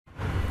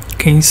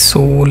Okay, so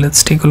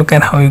let's take a look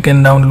at how you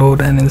can download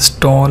and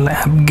install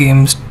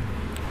AppGameKit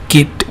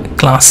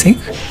Classic.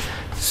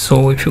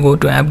 So if you go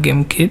to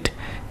AppGameKit,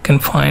 you can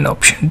find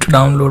option to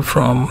download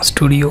from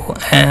Studio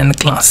and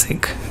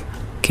Classic.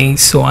 Okay,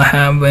 so I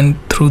have went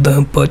through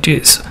the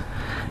purchase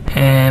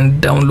and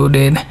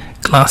downloaded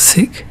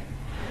Classic.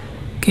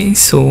 Okay,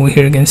 so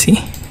here you can see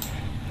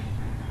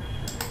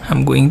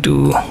I'm going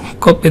to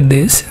copy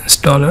this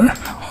installer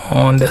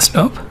on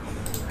desktop.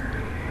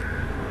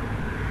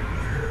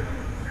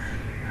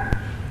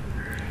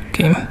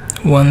 Okay,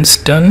 once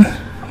done,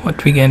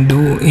 what we can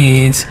do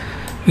is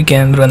we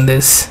can run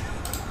this,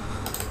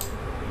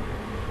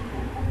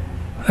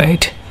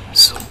 right?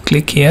 So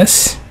click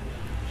yes,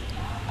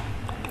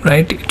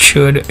 right? It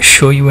should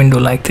show you window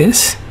like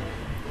this.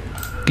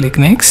 Click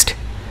next,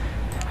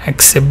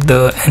 accept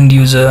the end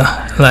user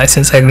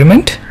license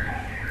agreement,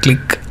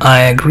 click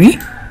I agree,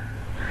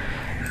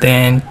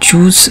 then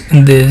choose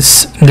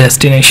this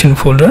destination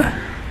folder,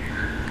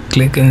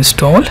 click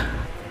install.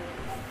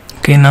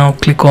 Okay, now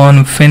click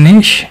on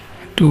finish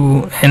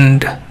to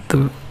end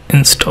the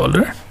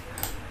installer.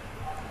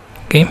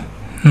 Okay,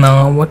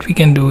 now what we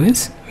can do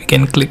is we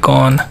can click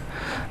on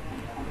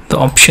the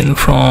option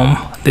from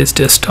this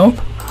desktop,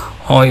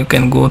 or you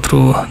can go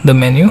through the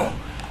menu,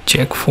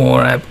 check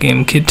for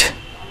AppGameKit.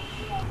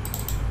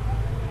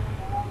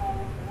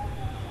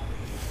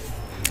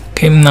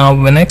 Okay, now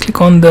when I click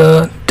on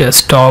the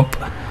desktop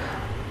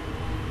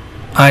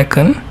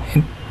icon,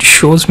 it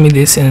shows me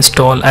this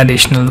install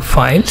additional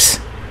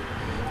files.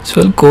 So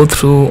I'll go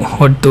through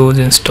what those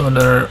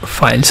installer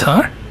files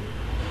are.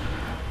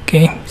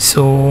 Okay,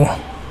 so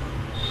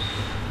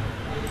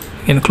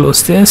you can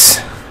close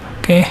this.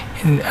 Okay,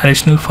 and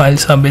additional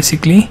files are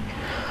basically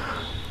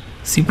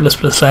C++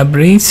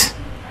 libraries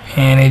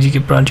and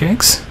AGK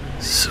projects.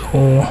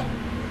 So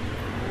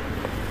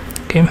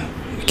okay,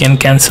 we can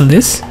cancel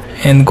this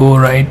and go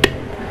right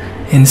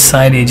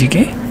inside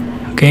AGK.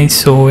 Okay,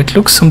 so it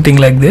looks something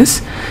like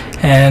this,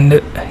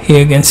 and here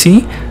you can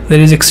see there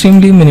is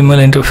extremely minimal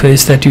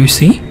interface that you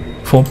see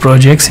for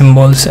project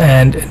symbols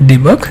and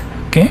debug.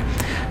 Okay,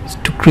 so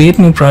to create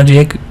new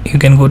project, you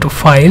can go to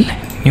file,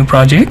 new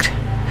project.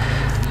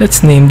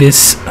 Let's name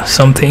this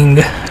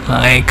something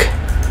like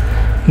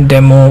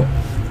demo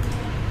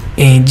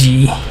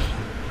AGKC.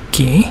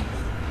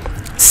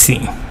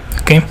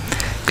 Okay,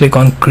 click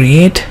on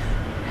create,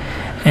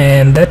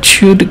 and that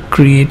should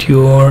create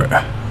your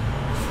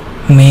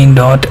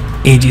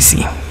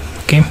main.agc.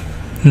 okay,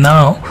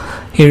 now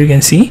here you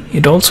can see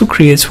it also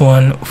creates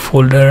one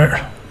folder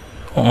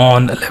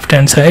on the left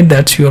hand side,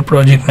 that's your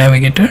project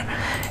navigator,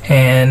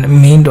 and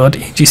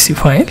main.agc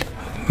file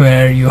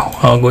where you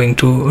are going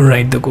to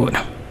write the code.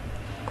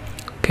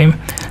 Okay,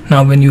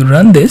 now when you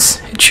run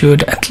this, it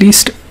should at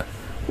least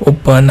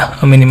open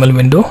a minimal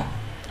window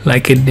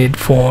like it did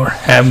for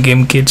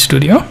AppGameKit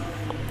Studio.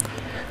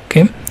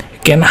 Okay, you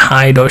can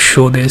hide or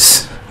show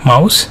this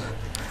mouse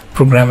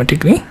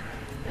programmatically,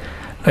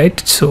 right?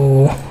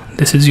 So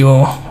this is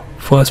your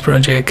first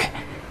project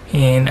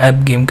in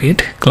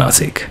AppGameKit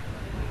Classic.